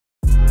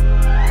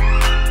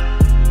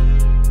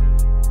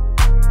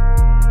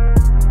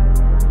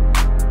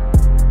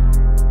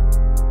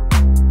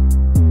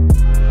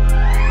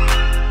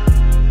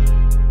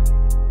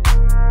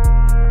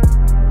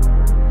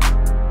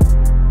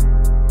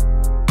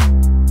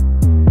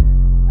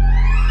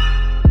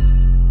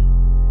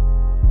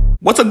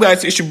What's up,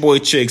 guys? It's your boy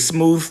Chick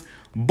Smooth.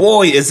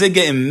 Boy, is it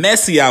getting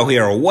messy out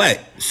here or what?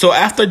 So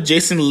after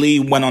Jason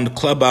Lee went on the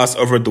Clubhouse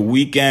over the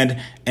weekend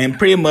and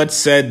pretty much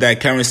said that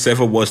Karen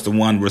Civil was the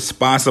one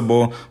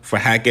responsible for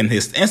hacking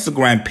his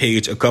Instagram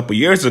page a couple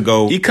years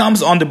ago, he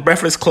comes on the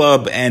Breakfast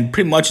Club and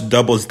pretty much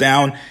doubles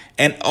down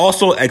and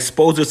also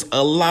exposes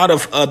a lot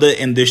of other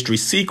industry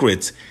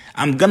secrets.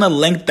 I'm gonna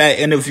link that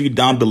interview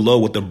down below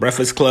with the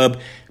Breakfast Club.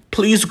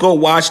 Please go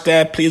watch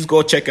that. Please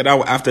go check it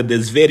out after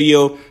this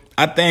video.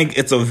 I think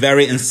it's a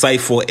very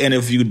insightful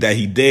interview that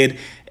he did,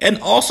 and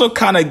also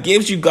kind of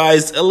gives you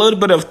guys a little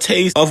bit of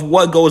taste of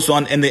what goes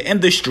on in the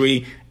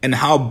industry and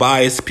how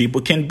biased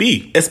people can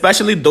be,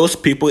 especially those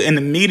people in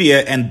the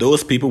media and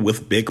those people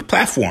with big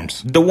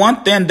platforms. The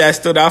one thing that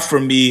stood out for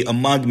me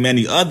among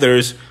many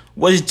others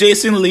was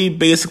Jason Lee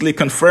basically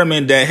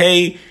confirming that,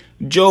 hey,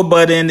 Joe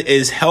Budden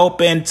is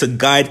helping to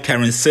guide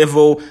Karen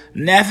Civil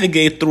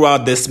navigate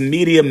throughout this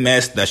media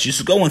mess that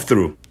she's going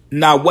through.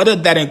 Now, whether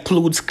that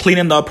includes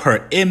cleaning up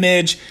her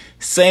image,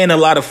 saying a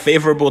lot of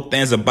favorable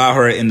things about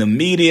her in the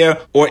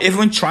media, or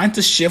even trying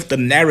to shift the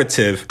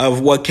narrative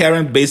of what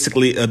Karen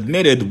basically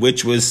admitted,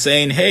 which was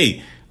saying,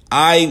 hey,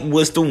 I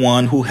was the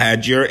one who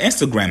had your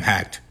Instagram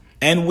hacked.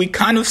 And we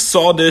kind of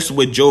saw this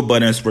with Joe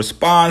Budden's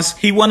response.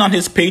 He went on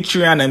his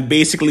Patreon and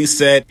basically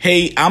said,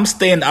 hey, I'm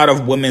staying out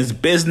of women's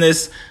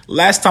business.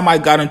 Last time I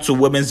got into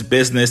women's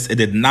business, it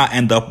did not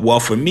end up well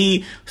for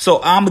me.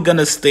 So I'm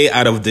gonna stay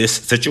out of this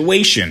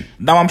situation.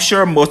 Now, I'm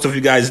sure most of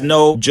you guys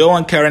know Joe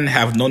and Karen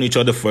have known each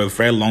other for a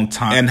very long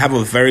time and have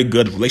a very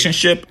good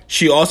relationship.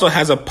 She also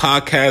has a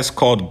podcast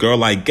called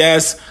Girl I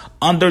Guess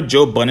under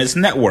Joe Budden's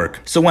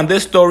network. So when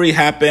this story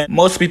happened,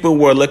 most people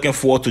were looking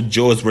forward to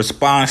Joe's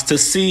response to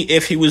see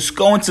if he was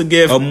going to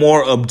give a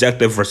more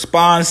objective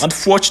response.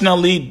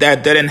 Unfortunately,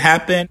 that didn't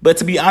happen. But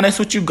to be honest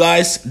with you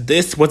guys,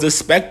 this was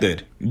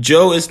expected.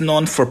 Joe is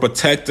known for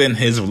protecting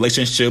his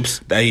relationships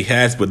that he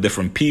has with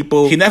different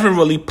people. He never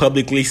really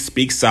publicly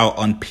speaks out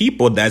on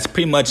people that's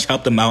pretty much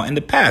helped him out in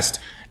the past.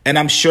 And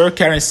I'm sure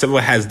Karen Civil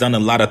has done a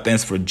lot of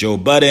things for Joe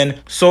Budden,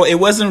 so it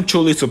wasn't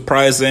truly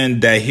surprising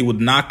that he would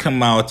not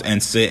come out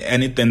and say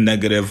anything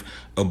negative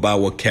about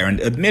what Karen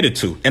admitted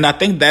to. And I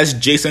think that's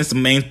Jason's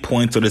main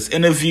point to this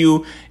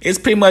interview. It's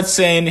pretty much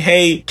saying,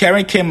 hey,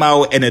 Karen came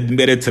out and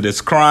admitted to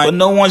this crime, but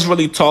no one's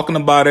really talking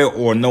about it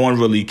or no one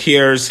really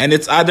cares. And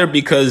it's either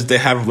because they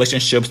have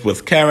relationships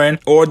with Karen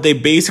or they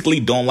basically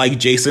don't like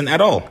Jason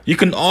at all. You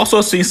can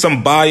also see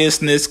some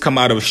biasness come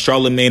out of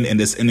Charlamagne in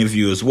this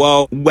interview as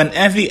well. When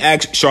Envy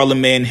asked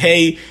Charlamagne,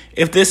 hey,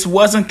 if this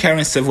wasn't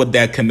Karen Civil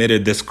that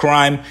committed this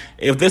crime,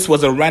 if this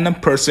was a random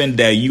person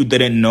that you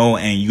didn't know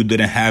and you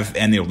didn't have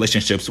any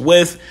relationships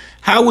with,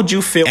 how would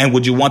you feel and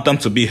would you want them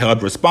to be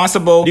held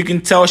responsible? You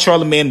can tell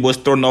Charlamagne was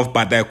thrown off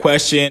by that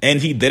question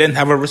and he didn't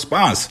have a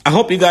response. I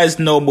hope you guys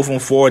know moving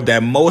forward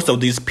that most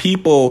of these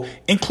people,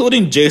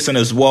 including Jason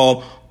as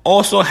well,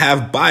 also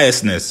have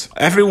biasness.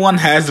 Everyone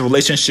has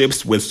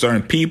relationships with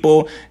certain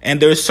people,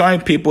 and there's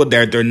certain people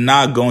that they're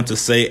not going to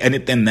say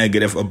anything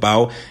negative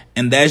about,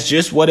 and that's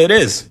just what it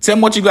is. Tell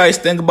me what you guys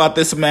think about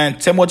this, man.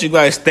 Tell me what you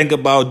guys think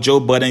about Joe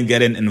Budden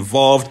getting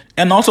involved,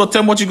 and also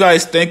tell me what you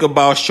guys think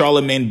about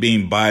Charlamagne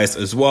being biased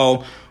as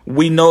well.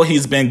 We know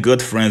he's been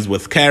good friends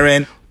with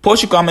Karen.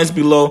 Post your comments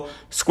below,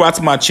 subscribe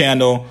to my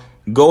channel,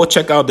 go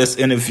check out this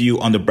interview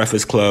on the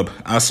Breakfast Club.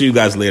 I'll see you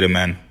guys later,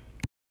 man.